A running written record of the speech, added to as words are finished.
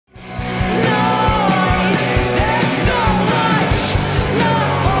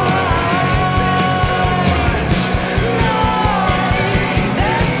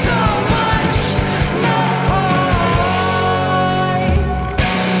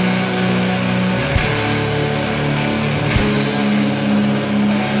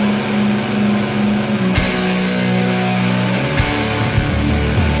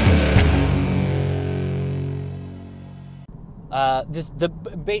just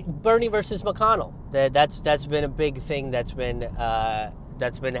Bernie versus McConnell. That's been a big thing. That's been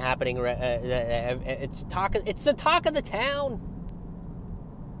happening. It's the talk of the town.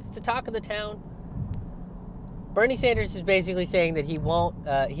 It's the talk of the town. Bernie Sanders is basically saying that he will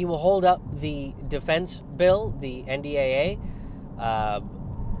hold up the defense bill, the NDAA.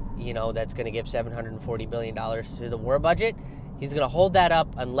 That's going to give $740 billion to the war budget. He's going to hold that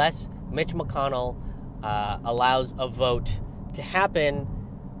up unless Mitch McConnell allows a vote to happen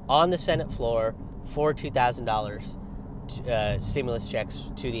on the Senate floor for $2,000 stimulus checks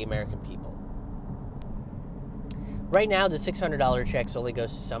to the American people. Right now, the $600 checks only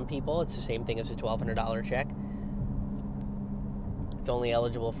goes to some people. It's the same thing as a $1,200 check. It's only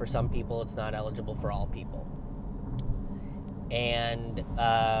eligible for some people. It's not eligible for all people. And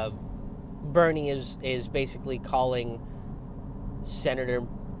Bernie is basically calling Senate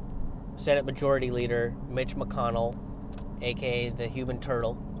Majority Leader Mitch McConnell, a.k.a. the human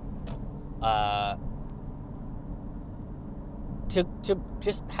turtle, to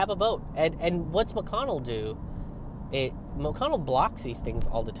just have a vote. And what's McConnell do? McConnell blocks these things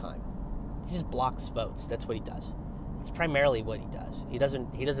all the time. He just blocks votes. That's what he does. It's primarily what he does. He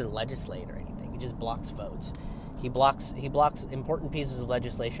doesn't legislate or anything. He just blocks votes. He blocks important pieces of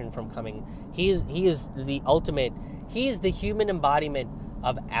legislation from coming. He is the ultimate. He is the human embodiment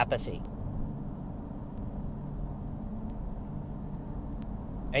of apathy.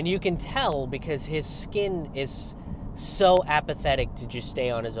 And you can tell because his skin is so apathetic to just stay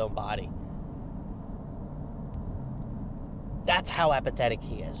on his own body. That's how apathetic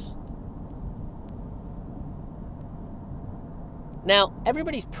he is. Now,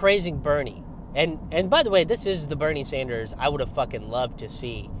 everybody's praising Bernie. And by the way, this is the Bernie Sanders I would have fucking loved to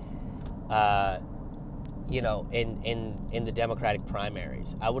see, in the Democratic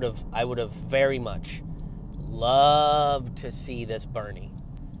primaries. I would have very much loved to see this Bernie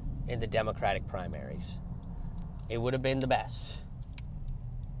in the Democratic primaries. It would have been the best.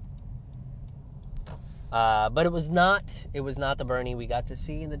 But it was not the Bernie we got to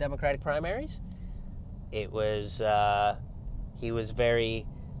see in the Democratic primaries. It was, he was very,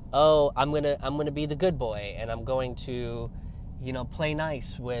 I'm gonna be the good boy, and I'm going to, play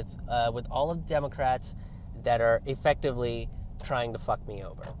nice with all of the Democrats that are effectively trying to fuck me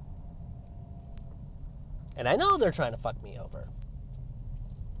over. And I know they're trying to fuck me over,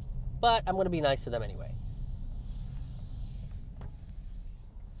 but I'm gonna be nice to them anyway.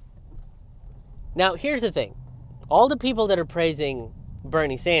 Now, here's the thing. All the people that are praising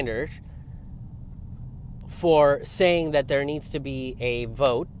Bernie Sanders for saying that there needs to be a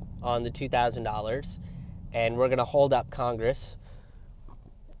vote on the $2,000 and we're going to hold up Congress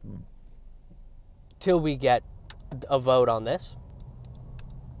till we get a vote on this,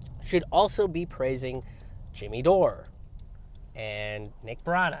 should also be praising Jimmy Dore and Nick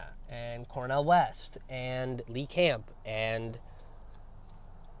Brana and Cornel West and Lee Camp and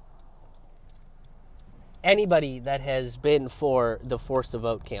anybody that has been for the Force to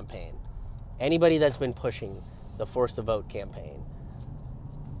Vote campaign, anybody that's been pushing the Force to Vote campaign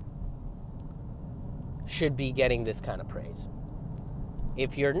should be getting this kind of praise.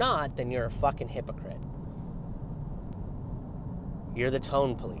 If you're not, then you're a fucking hypocrite. You're the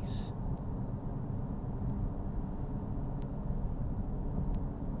tone police.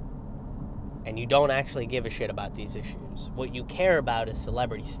 And you don't actually give a shit about these issues. What you care about is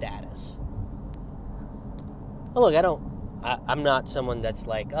celebrity status. Well, look, I'm not someone that's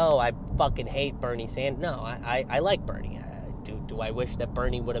like, I fucking hate Bernie Sanders. No, I like Bernie. Do I wish that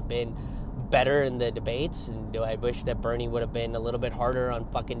Bernie would have been better in the debates? And do I wish that Bernie would have been a little bit harder on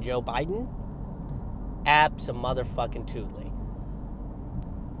fucking Joe Biden? Abso-motherfucking-tootly.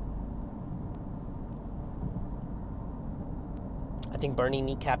 I think Bernie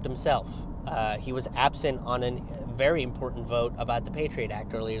kneecapped himself. He was absent on a very important vote about the Patriot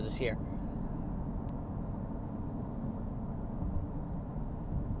Act earlier this year.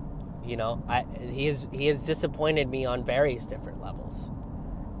 He has disappointed me on various different levels.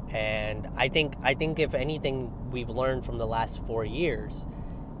 And I think if anything we've learned from the last 4 years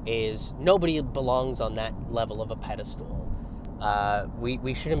is nobody belongs on that level of a pedestal.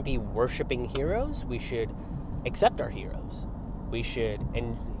 We shouldn't be worshiping heroes. We should accept our heroes. We should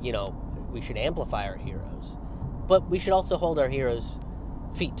amplify our heroes. But we should also hold our heroes'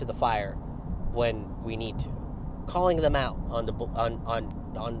 feet to the fire when we need to, calling them out on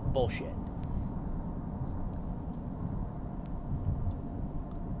bullshit.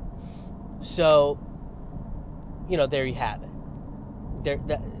 So, there you have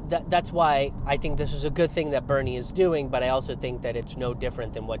it. That's why I think this is a good thing that Bernie is doing, but I also think that it's no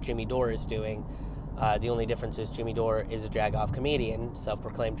different than what Jimmy Dore is doing. The only difference is Jimmy Dore is a drag-off comedian,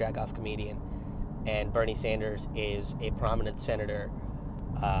 self-proclaimed drag-off comedian, and Bernie Sanders is a prominent senator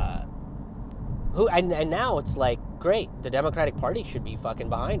who, and now it's like, great, the Democratic Party should be fucking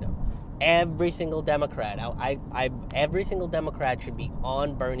behind him. Every single Democrat, every single Democrat should be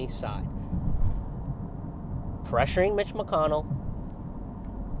on Bernie's side, pressuring Mitch McConnell.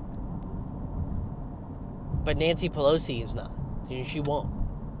 But Nancy Pelosi is not. She won't.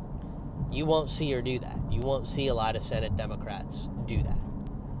 You won't see her do that. You won't see a lot of Senate Democrats do that,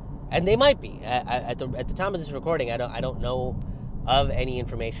 and they might be. At the time of this recording, I don't know of any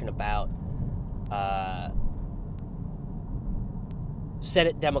information about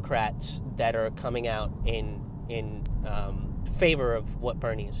Senate Democrats that are coming out in favor of what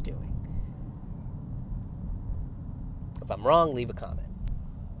Bernie is doing. If I'm wrong, leave a comment.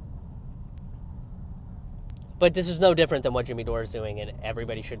 But this is no different than what Jimmy Dore is doing, and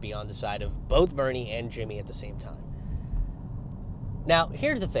everybody should be on the side of both Bernie and Jimmy at the same time. Now,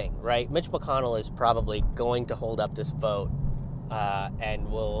 here's the thing, right? Mitch McConnell is probably going to hold up this vote,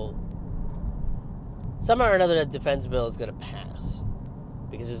 and will somehow or another the defense bill is going to pass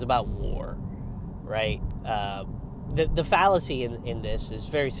because it's about war, right? The fallacy in this is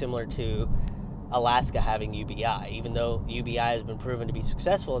very similar to Alaska having UBI. Even though UBI has been proven to be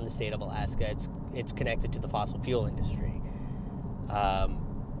successful in the state of Alaska, it's connected to the fossil fuel industry.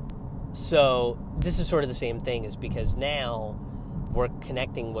 So this is sort of the same thing, is because now we're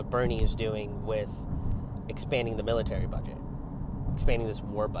connecting what Bernie is doing with expanding the military budget, expanding this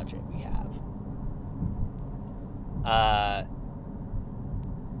war budget we have.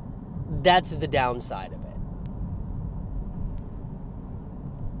 That's the downside of it.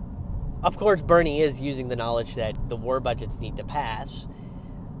 Of course, Bernie is using the knowledge that the war budgets need to pass.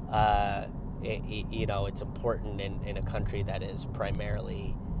 It's important in a country that is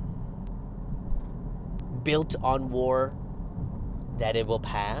primarily built on war, that it will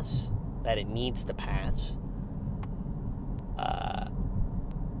pass, that it needs to pass.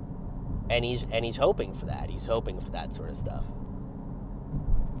 And he's hoping for that. He's hoping for that sort of stuff.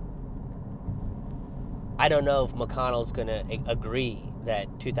 I don't know if McConnell's going to agree that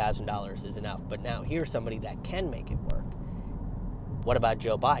 $2,000 is enough, but now here's somebody that can make it work. What about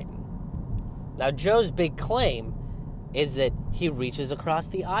Joe Biden? Now, Joe's big claim is that he reaches across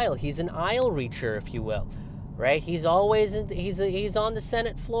the aisle. He's an aisle reacher, if you will, right? He's always he's on the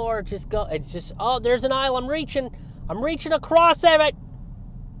Senate floor. It's just, oh, there's an aisle. I'm reaching across of it.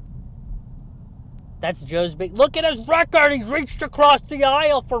 That's Joe's big. Look at his record. He's reached across the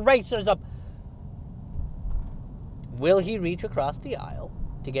aisle for racism. Will he reach across the aisle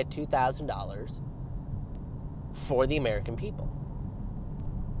to get $2,000 for the American people?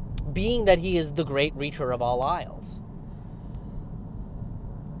 Being that he is the great reacher of all aisles.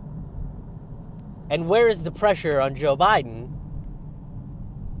 And where is the pressure on Joe Biden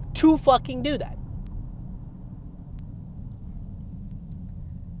to fucking do that?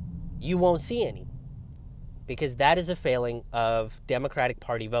 You won't see any. Because that is a failing of Democratic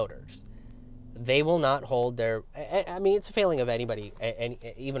Party voters. They will not hold their... I mean, it's a failing of anybody, and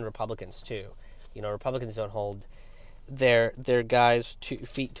even Republicans, too. You know, Republicans don't hold their guys'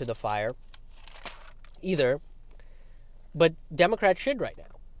 feet to the fire either. But Democrats should right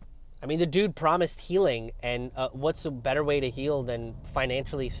now. I mean, the dude promised healing, and what's a better way to heal than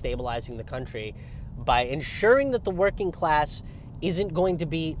financially stabilizing the country by ensuring that the working class isn't going to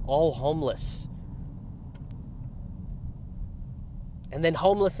be all homeless. And then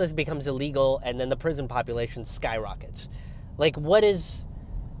homelessness becomes illegal, and then the prison population skyrockets. Like, what is...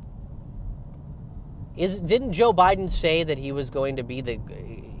 Didn't Joe Biden say that he was going to be the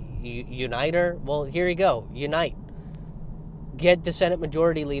uniter? Well, here you go. Unite. Get the Senate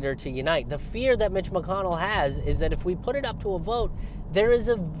Majority Leader to unite. The fear that Mitch McConnell has is that if we put it up to a vote, there is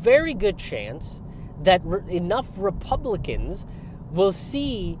a very good chance that enough Republicans will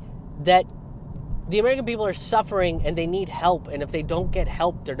see that the American people are suffering and they need help, and if they don't get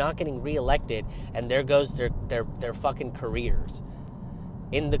help, they're not getting reelected, and there goes their fucking careers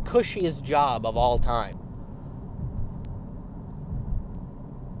in the cushiest job of all time.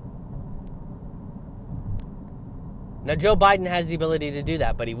 Now, Joe Biden has the ability to do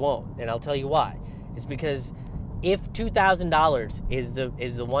that, but he won't, and I'll tell you why. It's because if $2,000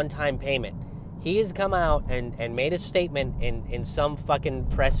 is the one-time payment, he has come out and made a statement in some fucking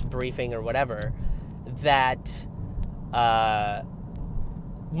press briefing or whatever that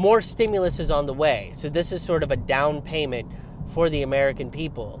more stimulus is on the way. So this is sort of a down payment for the American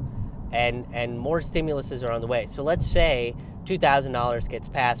people, and more stimuluses are on the way. So let's say $2,000 gets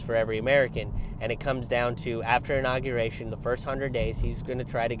passed for every American, and it comes down to, after inauguration, the first 100 days, he's going to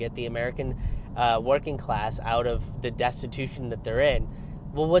try to get the American working class out of the destitution that they're in,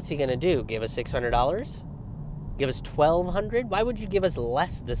 well, what's he going to do? Give us $600? Give us $1,200? Why would you give us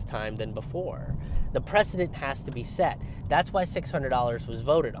less this time than before? The precedent has to be set. That's why $600 was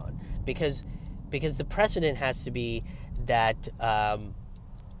voted on, because the precedent has to be that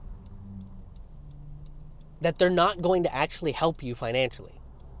that they're not going to actually help you financially.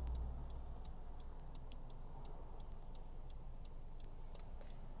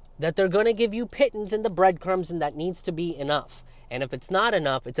 That they're going to give you pittance in the breadcrumbs, and that needs to be enough. And if it's not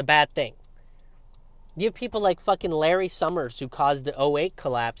enough, it's a bad thing. You have people like fucking Larry Summers, who caused the '08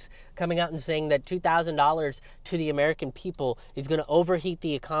 collapse, coming out and saying that $2,000 to the American people is going to overheat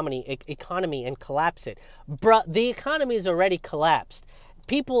the economy and collapse it. Bruh, the economy is already collapsed.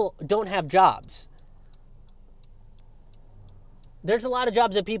 People don't have jobs. There's a lot of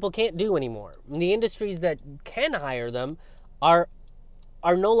jobs that people can't do anymore. And the industries that can hire them are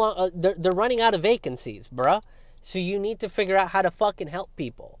no longer, they're running out of vacancies, bruh. So you need to figure out how to fucking help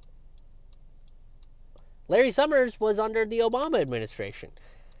people. Larry Summers was under the Obama administration.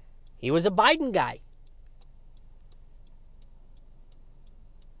 He was a Biden guy.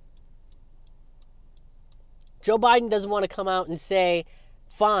 Joe Biden doesn't want to come out and say,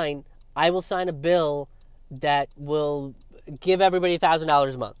 fine, I will sign a bill that will give everybody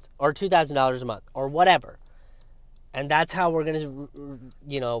 $1,000 a month or $2,000 a month or whatever. And that's how we're going to,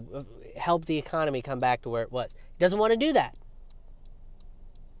 help the economy come back to where it was. He doesn't want to do that.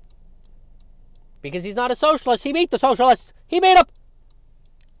 Because he's not a socialist. He beat the socialists. He beat them.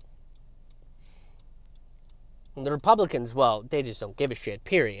 And the Republicans, well, they just don't give a shit,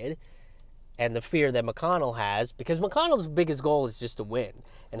 period. And the fear that McConnell has, because McConnell's biggest goal is just to win.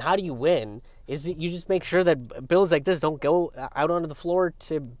 And how do you win? Is that you just make sure that bills like this don't go out onto the floor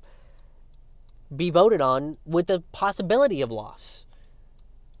to be voted on with the possibility of loss.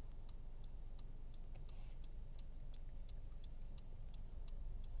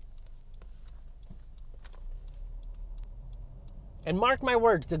 And mark my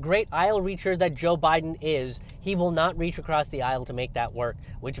words, the great aisle reacher that Joe Biden is, he will not reach across the aisle to make that work,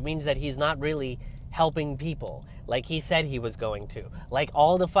 which means that he's not really helping people like he said he was going to. Like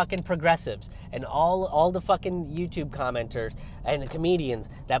all the fucking progressives and all the fucking YouTube commenters and the comedians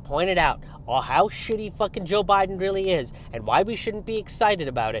that pointed out how shitty fucking Joe Biden really is and why we shouldn't be excited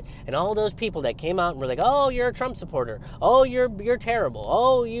about it. And all those people that came out and were like, oh, you're a Trump supporter. Oh, you're terrible.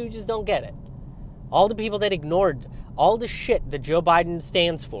 Oh, you just don't get it. All the people that ignored all the shit that Joe Biden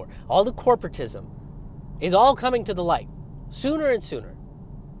stands for, all the corporatism, is all coming to the light sooner and sooner.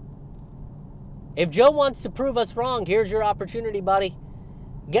 If Joe wants to prove us wrong, here's your opportunity, buddy.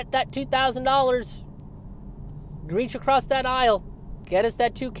 Get that $2,000. Reach across that aisle. Get us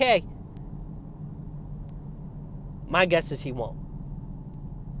that $2,000. My guess is he won't.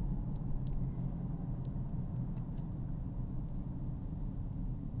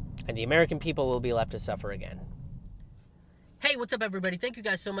 And the American people will be left to suffer again. Hey, what's up, everybody? Thank you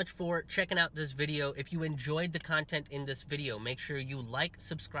guys so much for checking out this video. If you enjoyed the content in this video, make sure you like,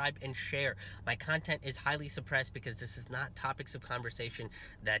 subscribe, and share. My content is highly suppressed because this is not topics of conversation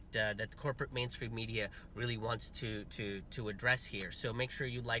that the corporate mainstream media really wants to address here. So make sure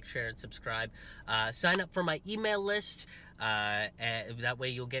you like, share, and subscribe. Sign up for my email list. That way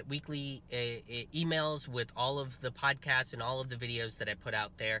you'll get weekly emails with all of the podcasts and all of the videos that I put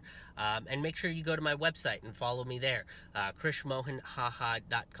out there. And make sure you go to my website and follow me there.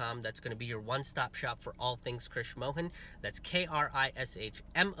 KrishMohanHaha.com. That's going to be your one-stop shop for all things Krish Mohan. That's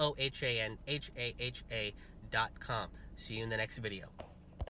KrishMohanHaha.com. See you in the next video.